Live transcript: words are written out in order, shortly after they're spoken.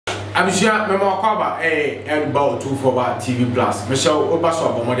Abishia memo kwaba about 2 TV plus. Michelle obaso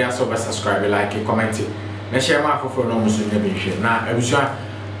abomode aso be subscribe, like, comment. Na share ma for no musu nya be hwe. Na abishia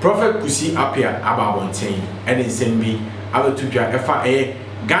Prophet Kusi appear ababonten and nsem bi abetudwa efa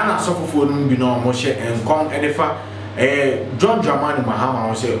Ghana sofofo no bi no mo hye enkon edefa John Dramani Maha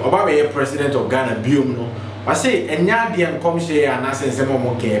wo say oba be president of Ghana biom no. I say enya de enkom hye anase nsem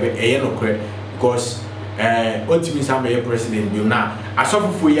mo kebe no kre because ultimately some president biom na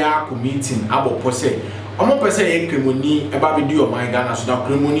asofofo ya ko meeting abopo say omo pese kremoni eba be di o man Ghana so na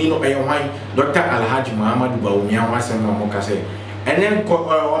kremoni no hwan Dr. Alhaji Muhammadu Bawumia wasem no mo ka say and then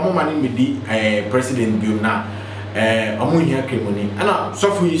omo mani me di president biom na omo hia kremoni ana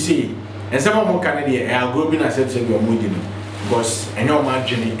sofo you say and some omo kan dey agro bi na say bi omo di no because enyo ma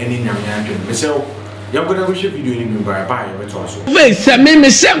adwene eni nyamya adwene me say you go na share video ni bi bye you beto so we say me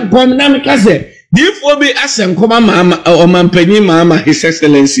say kom na me ka say therefore be Asem koma mama or mampani mama his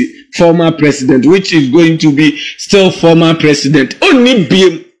excellency former president which is going to be still former president only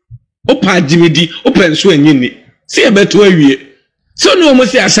biem opa jimidi open so anyini see beto awie so no mo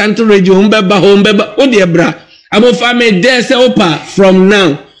say Ashanti radio hombeba o de bra amofa me there say opa from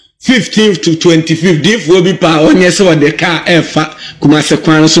now 15th to 25th if we be pa onye se wo de car efa kuma se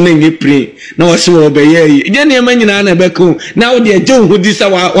kwan so na nge pray na wo se wo be ye je ne ma nyina na be ko na wo de je hu di sa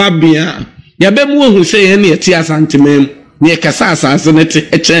wa bia ya be mu hu se ye ne ti Asante mem ne kasa asase ne te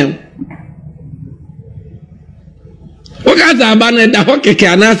echen o ga za ba na da hokeke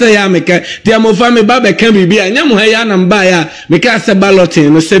anase ya meka ti amofa me ba be kan bibia nya mo ha ya na mba ya meka se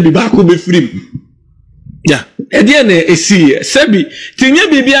balloting no se bi ba ko be free ya edie na esi sebi tinye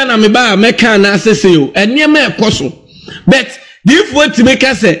bibia na me ba meka na asese yo enie ma ekoso but if what to make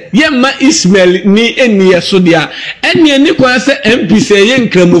us say ye ma Ismail ni eni yeso dia enie ni kwa se MP say ye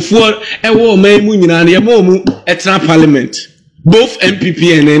nkramofo ewo ma mu nyina na ye ma mu etra parliament both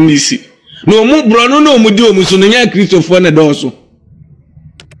MPP and NDC no mu bro no mu di omu so no nya Christopher na doso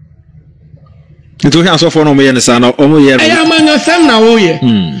Itu kan so for no me nsa na omo ye ya manyo sam na wo ye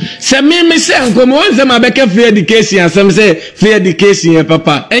se me se nkomo wonse ma beka free education asem se free education ye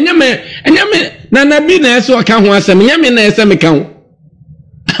papa enya me na nabi na eso aka ho asem enya me na ese me ka ho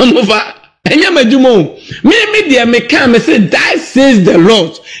amofa enya majumo me dia me ka me say that says the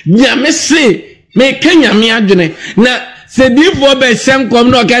Lord dia me say me kanya me adwene na se before be sem kom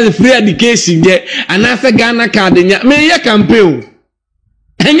no ka free education ye anase Ghana card nya me ye campaign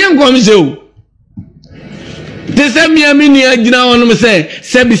enya ngom se o Tese mi amini agina wonu say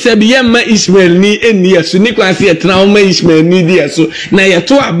sebi ye ma Ismail ni eni yesu ni kwase etna o ma Ismail ni di yesu na ye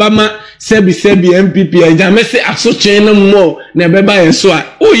to abama sebi MPP aja me say aso chen no mo na beba yesu a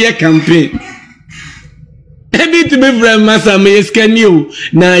o ye campaign ebi to be friend masa me yeskani o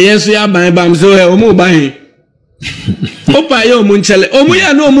na yesu ya ban bam so he o mu ba he opa ye o mu nchele o mu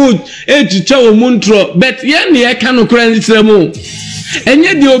ya no o mu etucha o mu ntro but ye ne ye ka no kura ntre mu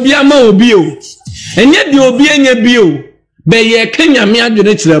enye di obi ama obi o enye di obi enye bio be ye kenya me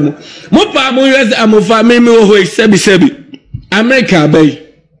adwene kire mo pa mo yeze amofa me ho sebi America bay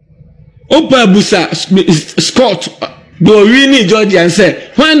opa busa Scott do wini Georgia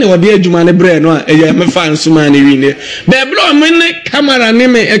say when we dey adwuma ne bre no e me fan so man wini be bro me ne camera ne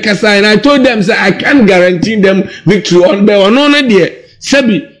me ekasa and I told them say I can't guarantee them victory on be ono ne de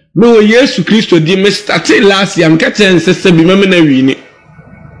sebi me wo Yesu Kristo di me start last year me ka ten sebi me na wini.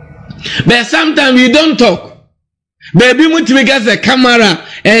 But sometimes you don't talk. Baby, mutimi a camera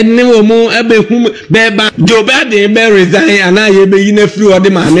and no more ebe hum beba joba de be resign and I be in a free or the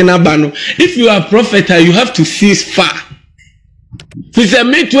mamina bano. If you are prophet, you have to cease far. This is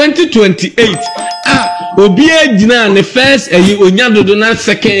May 2028. Obie jina ne first eyi onyado do na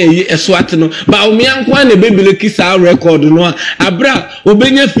second eyi eswatno ba omiankwa na bebele kisa record no abra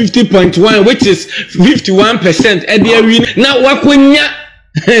obenya 50.1 which is 51% e dey win na wakonya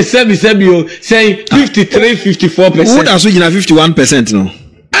sebi saying 53-54%. What are switching 51% no?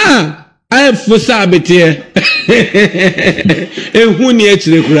 I for sabete. Ehuni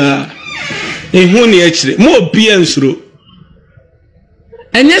echire kura. Ehuni echire. Mo piensro.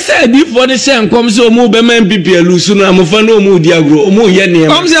 Enye say di for the same come so mo be man MPP lusu no amofa no mo di agro mo ye ne.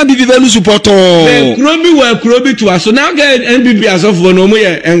 Come say MPP lusu poto. Kurobi to aso now get MPP asofo no mo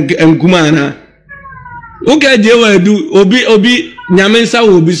ye enkuma na. Oge je wa du obi nyamensa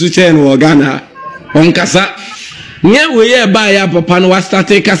wo bi su chen wo Ghana onkasa nye we ye ba ya papa no wa start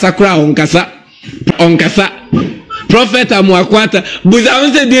kasa kra onkasa prophet amuakwata buza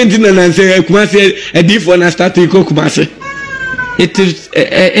onse di ntina na nse kuma se edifo na start ko kuma se it is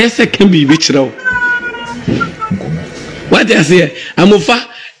ese can be bichiro what I say amufa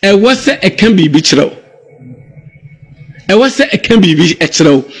e wose e can be bichiro e was say e can be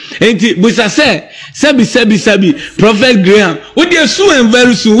echrew enti busa say sabi Prophet Graham we dey soon and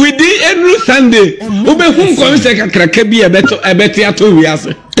very soon we dey every Sunday obehun kom say kakraka bi ebeti ato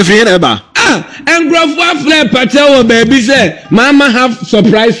wiase If you ever. And Grandpa Flair Patel baby say Mama have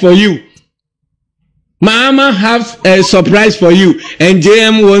surprise for you. Mama have a surprise for you, and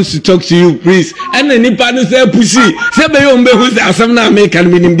JM wants to talk to you, please. And then Nipano say pussy. Say be umbe who's Asem na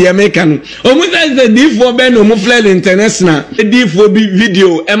American meaning the American. Omusa is the D4 Ben Omuflel International. The D4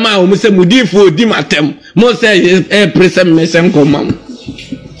 video. Emma Omuse Mudifo Dimatem. Mo say present mesem komam.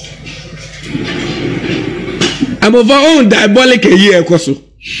 I'm over on diabolic a year koso.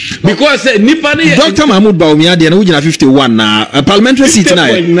 Because Nipani Dr. Mahmoud Baumia de na 51 na parliamentary seat na.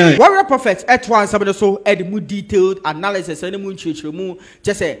 Warrior Prophet at one some so add more detailed analysis and mu church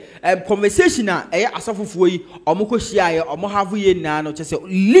just say conversation na asafofo yi omoko hia ye omo have ye na no just say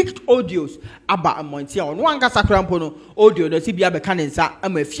leaked audios aba amontia on one kasa krampo no audio no si bia be kan nsa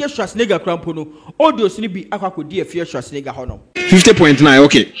ama fie Schwarzenegger krampo no audios ni bi akwakodi fie Schwarzenegger ho no 50.9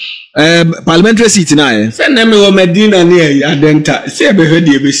 okay. Parliamentary seat na say na me wo Medina ne adenta say be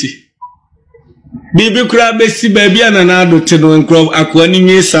hwede ebesi bibi kura besi baby anana adote no nkro akwani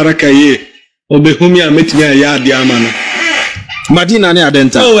nyi saraka ye obehumi ametimi ya ade ama no Madina ne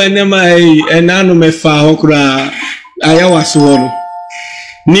adenta oh enema enanu mefa hokura ayawaso ho no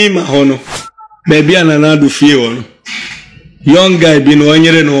nima ho no baby anana ado fie ho no young guy bi no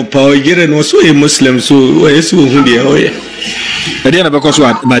onyere no pa oyere no so a Muslim so Yesu hu de oye Medina because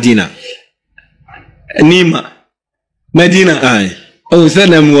what Madina nima Medina ai oh say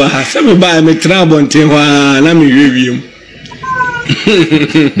na mu ha say me ba me tra bonten wa na me wiewiem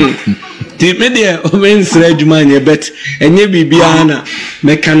ti me de o men sra adwuma nye bet enye bibia na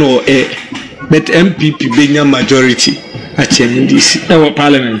me kan o but MPP benya majority a change this our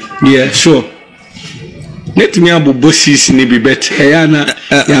parliament yeah sure let me abo bosses ni bi bet ya na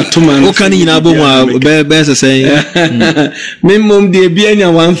ya tuma o kan nyina abo mu be say me mom de bia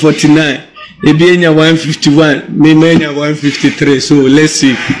nya 149 Ebienya 151, Mimenya 153. So let's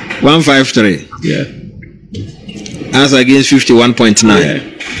see. 153. Yeah. As against 51.9. Yeah.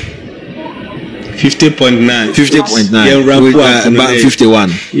 50.9. 50.9. Yeah, about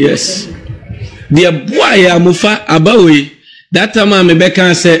 51. Yes. The boy Amufa Abawi. That time I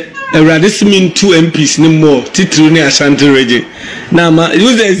can say Awurade mean 2 MPs no more. Titru ne Ashanti region. Now ma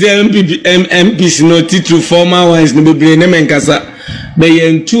use the MPs no titru former ones no be ne menkasa. Be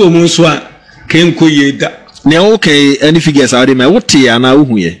yen 2 omunso Kenko yeda. Ne okay any figures are me what ya na wo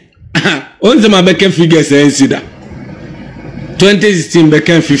huye. On my back figures ensida. 2016 back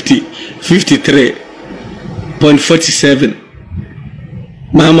 53.47.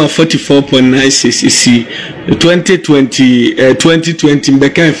 Mama 44.96 see 2020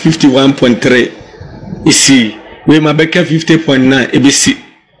 back 51.3 see we my back 50.9 ABC.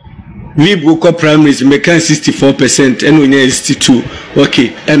 We book primaries back 64% and we 62.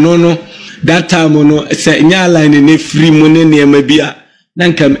 Okay and no that time no say nya line ne free money ne mabia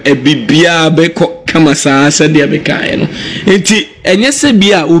nankam ebibia be kama saa se de be kan no enti enye se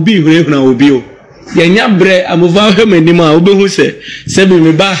bia obi hurehuna obi o ye nya bre amova hwemani ma obehu se bi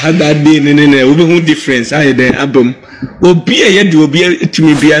me ba hada de ne obehu difference aye den abam obi ye de obi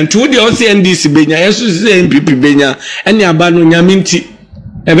etimi bia nto de o se ndc benya yesu se MPP benya ene aba no nya minti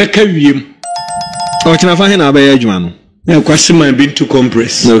ebe ka wiem o kina fa he na aba ye adwuma no kwasi man been to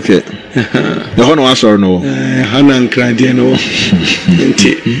compress. Okay. The honor was or no. Hana nkrade no.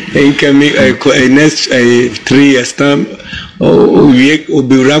 Nti enkami next 3 years time we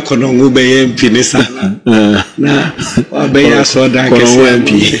obira kono ngo be MP ni sana. Na obeya so da kesi MP.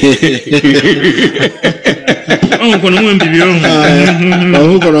 Kono MP bi on.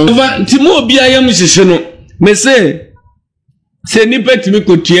 Kono. Nti mo obi ayam hihye no. Me say nipa timi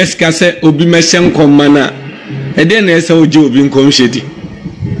ko tueska se obi mehye nkomma na eden na ese oje obi nkom hwedi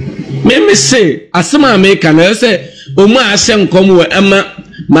me say asem America na ese omu ahye nkom wo ema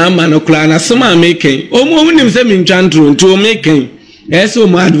mama no kula na asem America omu nim se mintwantro nto America ese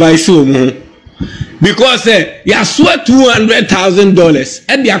omu advice omu because ya so $200,000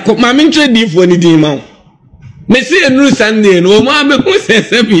 e dia ko ma mentwe di fo ni din ma me say enu Sunday no omu abeku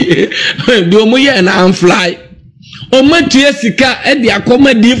se bi do omu ye na amfly Omatue sika edi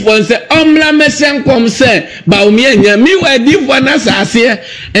akoma difo se omla mesen kom se ba omie nya mi wa difo na sase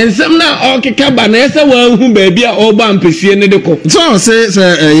ensem na okeka ba na ese wa hu ba bia oba mpesie ne de ko so se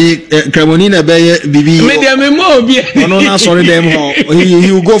Kremoni na be bibi me dia me mo obi ono na sorry dem ho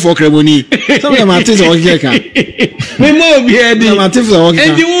you go for Kremoni some of my things okeka me mo obi edi na things okeka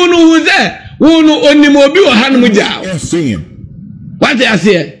edi wunu hu ze wunu onimo obi wo hanum ja what I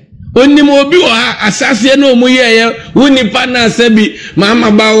say Oni mo bi wa asase na omo ye woni pa na asabi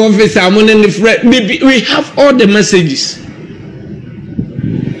mama ba office amone ne friend we have all the messages.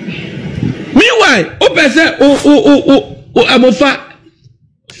 Meanwhile o pese o amofa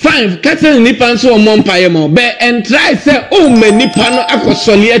 5 kata nipa nso o mompaye mo be and try say o manipa no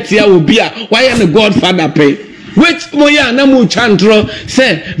akosole atia obi a why na godfather pay. Which moya na mu chantro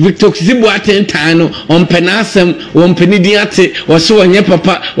say Victor Zibu atentan no on penasem on penidiate waso onye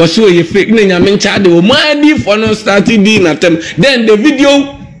papa waso ye fake na nyame nchade o madi for no started din atem. Then the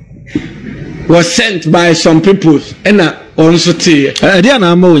video was sent by some people and on so tie dia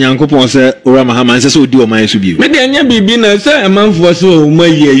na ma onyankopon say ora Maha say so di o man so bi me de anya bibi na say amanfo so o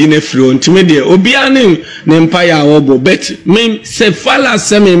maye yi na firo ntime de obi ane ne mpa ya obo bet me say fala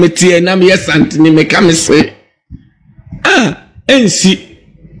say me tie na me santini me ka me say ensi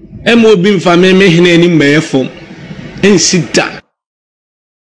emobi mfa me hene ni meyefom ensi da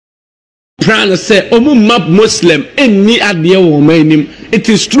plan say omu map muslim enni ade wo manim. It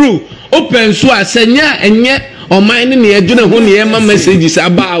is true open so asenya enye oman ne adwuna ho ne ma messages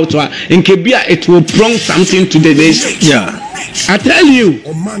about nke bia it will prompt something to the nation. Yeah, I tell you,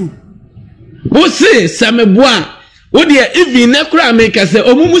 who say sameboa wo de even na kura make say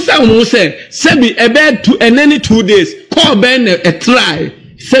omumusa omu say sebi ebe to enany 2 days call ben a try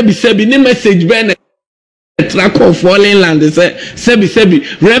sebi ni message ben a track of falling land say sebi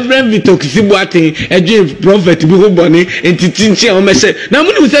Reverend Victor Kisibuatin eje prophet bi ho boni entitinchi o me say na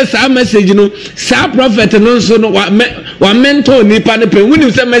mu ni say sa message no sa prophet no so no wa mentor nipa ne pen woni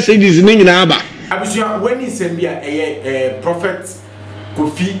say messages ni nyina aba abusua when he send me prophet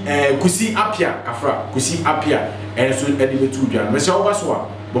Kofi kusi apia afra kusi apia so edi betu bia me say obaso a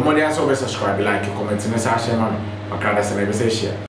bomode aso be subscribe like comment na sa share man makrada se na be say share